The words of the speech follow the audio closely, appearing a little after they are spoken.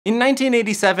In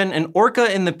 1987, an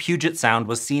orca in the Puget Sound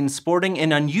was seen sporting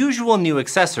an unusual new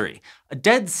accessory, a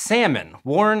dead salmon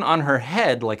worn on her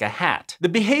head like a hat. The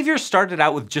behavior started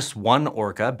out with just one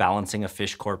orca balancing a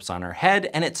fish corpse on her head,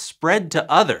 and it spread to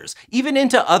others, even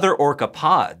into other orca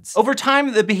pods. Over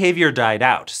time, the behavior died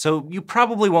out, so you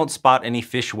probably won't spot any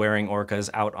fish-wearing orcas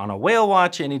out on a whale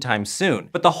watch anytime soon.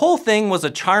 But the whole thing was a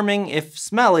charming, if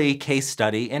smelly, case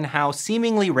study in how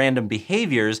seemingly random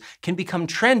behaviors can become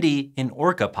trendy in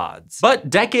orca pods. But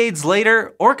decades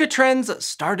later, orca trends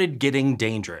started getting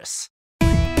dangerous.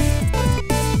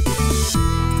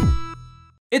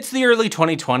 It's the early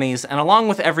 2020s, and along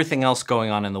with everything else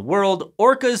going on in the world,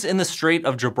 orcas in the Strait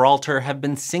of Gibraltar have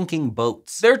been sinking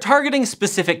boats. They're targeting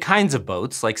specific kinds of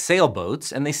boats, like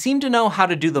sailboats, and they seem to know how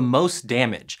to do the most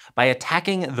damage by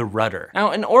attacking the rudder.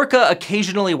 Now, an orca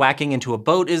occasionally whacking into a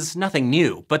boat is nothing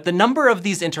new, but the number of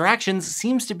these interactions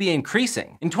seems to be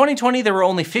increasing. In 2020, there were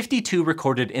only 52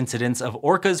 recorded incidents of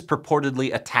orcas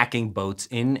purportedly attacking boats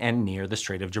in and near the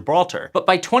Strait of Gibraltar. But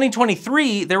by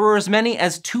 2023, there were as many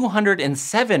as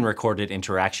 207 recorded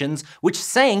interactions, which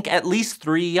sank at least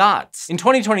 3 yachts. In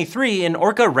 2023, an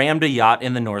orca rammed a yacht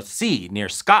in the North Sea, near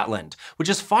Scotland, which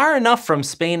is far enough from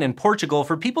Spain and Portugal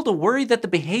for people to worry that the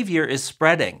behavior is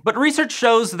spreading. But research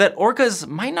shows that orcas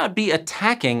might not be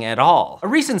attacking at all. A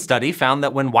recent study found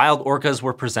that when wild orcas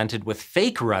were presented with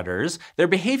fake rudders, their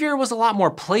behavior was a lot more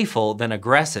playful than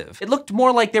aggressive. It looked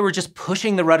more like they were just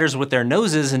pushing the rudders with their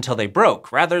noses until they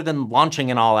broke, rather than launching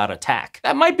an all-out attack.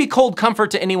 That might be cold comfort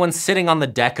to anyone sitting on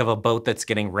the deck of a boat that's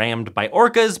getting rammed by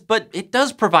orcas, but it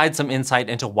does provide some insight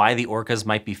into why the orcas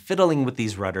might be fiddling with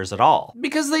these rudders at all.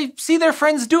 Because they see their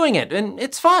friends doing it, and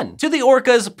it's fun. To the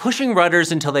orcas, pushing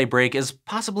rudders until they break is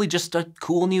possibly just a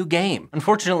cool new game.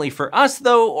 Unfortunately for us,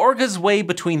 though, orcas weigh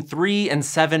between 3 and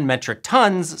 7 metric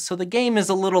tons, so the game is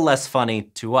a little less funny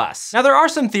to us. Now, there are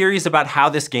some theories about how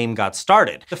this game got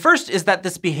started. The first is that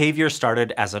this behavior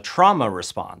started as a trauma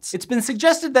response. It's been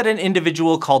suggested that an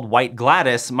individual called White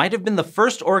Gladys might have been the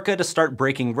first orca to start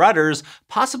breaking rudders,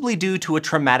 possibly due to a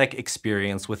traumatic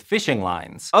experience with fishing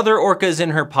lines. Other orcas in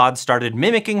her pod started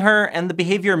mimicking her, and the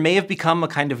behavior may have become a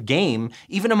kind of game,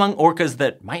 even among orcas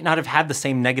that might not have had the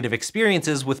same negative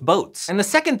experiences with boats. And the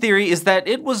second theory is that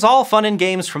it was all fun and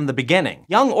games from the beginning.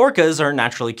 Young orcas are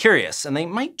naturally curious, and they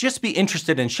might just be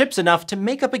interested in ships enough to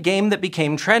make up a game that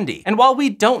became trendy. And while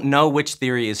we don't know which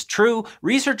theory is true,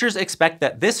 researchers expect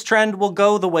that this trend will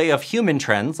go the way of human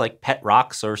trends like pet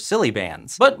rocks or silly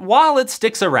bands. But while it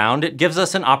sticks around, it gives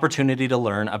us an opportunity to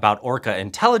learn about orca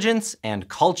intelligence and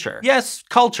culture. Yes,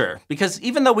 culture, because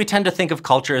even though we tend to think of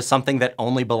culture as something that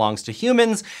only belongs to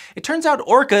humans, it turns out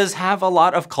orcas have a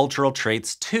lot of cultural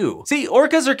traits too. See,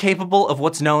 orcas are capable of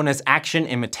what's known as action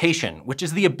imitation, which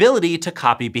is the ability to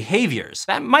copy behaviors.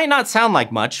 That might not sound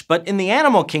like much, but in the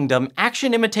animal kingdom,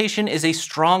 action imitation is a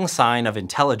strong sign of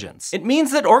intelligence. It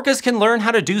means that orcas can learn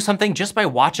how to do something just by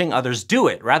watching others do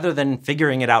it, rather than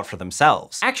figuring it out for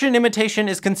themselves. Action imitation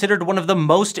is considered one of the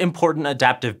most important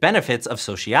adaptive benefits of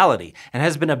sociality, and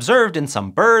has been observed in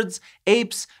some birds,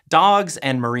 apes, dogs,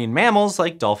 and marine mammals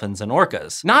like dolphins and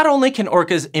orcas. Not only can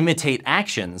orcas imitate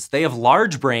actions, they have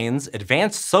large brains,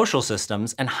 advanced social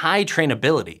systems, and high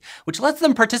trainability, which lets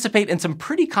them participate in some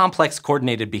pretty complex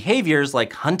coordinated behaviors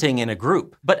like hunting in a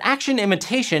group. But action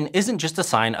imitation isn't just a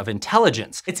sign of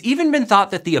intelligence. It's even been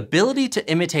thought that the ability to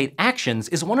imitate actions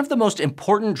is one of the most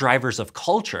important drivers of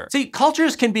culture. See,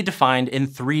 cultures can be defined in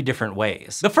 3 different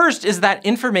ways. The first is that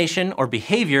information or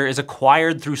behavior is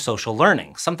acquired through social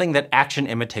learning, something that action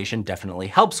imitation definitely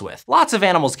helps with. Lots of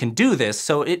animals can do this,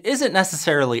 so it isn't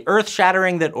necessarily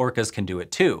earth-shattering that orcas can do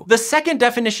it too. The second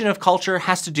definition of culture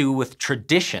has to do with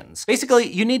traditions.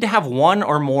 Basically, you need to have one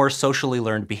or more socially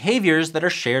learned behaviors that are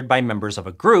shared by members of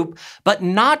a group, but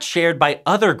not shared by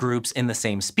other groups in the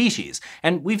same species.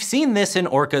 And we've seen this in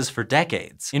orcas for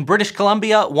decades. In British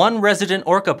Columbia, one resident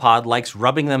orca pod likes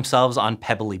rubbing themselves on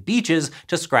pebbly beaches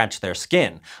to scratch their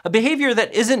skin, a behavior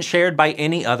that isn't shared by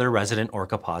any other resident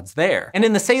orca pods there. And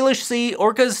in the Salish Sea,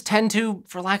 orcas tend to,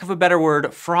 for lack of a better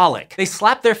word, frolic. They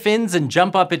slap their fins and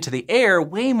jump up into the air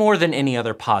way more than any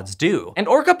other pods do. And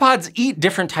orca pods eat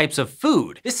different types of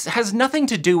food. This has nothing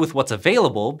to do with what's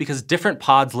available, because different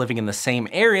pods living in the same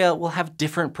area will have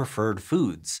different preferred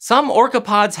foods. Some orca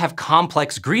pods have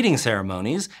complex greeting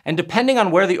ceremonies, and depending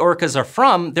on where the orcas are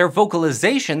from, their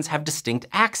vocalizations orcans have distinct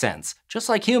accents, just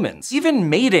like humans. Even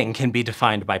mating can be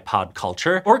defined by pod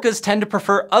culture. Orcas tend to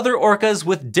prefer other orcas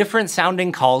with different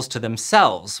sounding calls to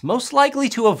themselves, most likely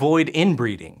to avoid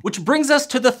inbreeding. Which brings us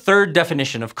to the third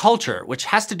definition of culture, which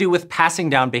has to do with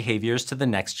passing down behaviors to the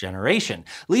next generation,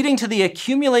 leading to the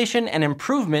accumulation and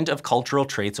improvement of cultural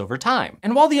traits over time.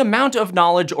 And while the amount of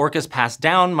knowledge orcas pass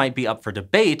down might be up for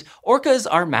debate, orcas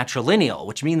are matrilineal,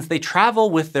 which means they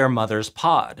travel with their mother's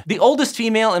pod. The oldest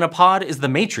female in a pod is the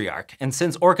matriarch, and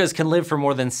since orcas can live for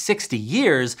more than 60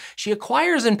 years, she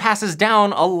acquires and passes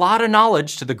down a lot of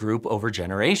knowledge to the group over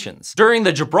generations. During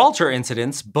the Gibraltar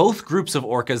incidents, both groups of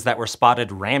orcas that were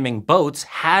spotted ramming boats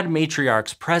had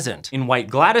matriarchs present. In White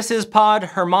Gladys's pod,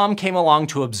 her mom came along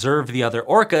to observe the other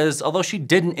orcas, although she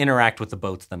didn't interact with the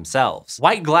boats themselves.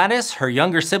 White Gladys, her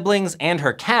younger siblings, and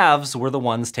her calves were the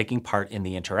ones taking part in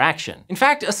the interaction. In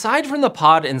fact, aside from the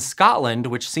pod in Scotland,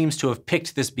 which seems to have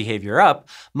picked this behavior up,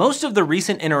 most of the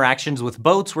recent interactions with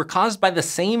boats were caused by the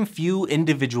same few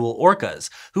individual orcas,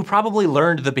 who probably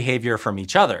learned the behavior from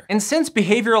each other. And since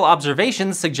behavioral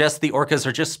observations suggest the orcas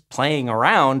are just playing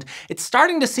around, it's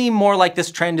starting to seem more like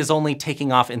this trend is only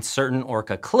taking off in certain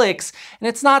orca cliques, and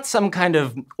it's not some kind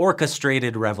of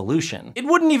orchestrated revolution. It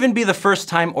wouldn't even be the first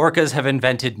time orcas have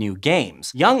invented new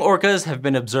games. Young orcas have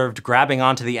been observed grabbing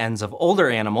onto the ends of older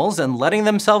animals and letting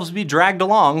themselves be dragged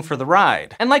along for the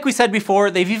ride. And like we said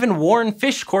before, they've even worn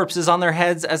fish corpses on their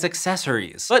heads as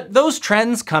accessories. But those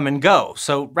trends come and go,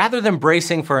 so rather than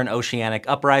bracing for an oceanic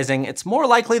uprising, it's more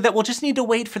likely that we'll just need to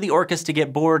wait for the orcas to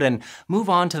get bored and move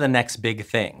on to the next big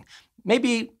thing.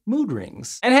 Maybe mood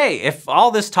rings. And hey, if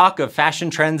all this talk of fashion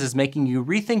trends is making you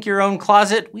rethink your own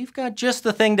closet, we've got just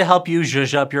the thing to help you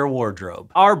zhuzh up your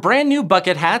wardrobe. Our brand new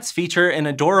bucket hats feature an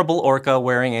adorable orca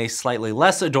wearing a slightly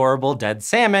less adorable dead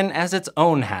salmon as its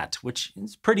own hat, which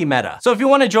is pretty meta. So if you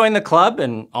want to join the club,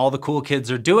 and all the cool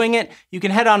kids are doing it, you can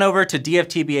head on over to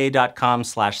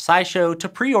dftba.com/scishow to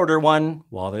pre-order one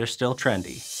while they're still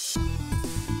trendy.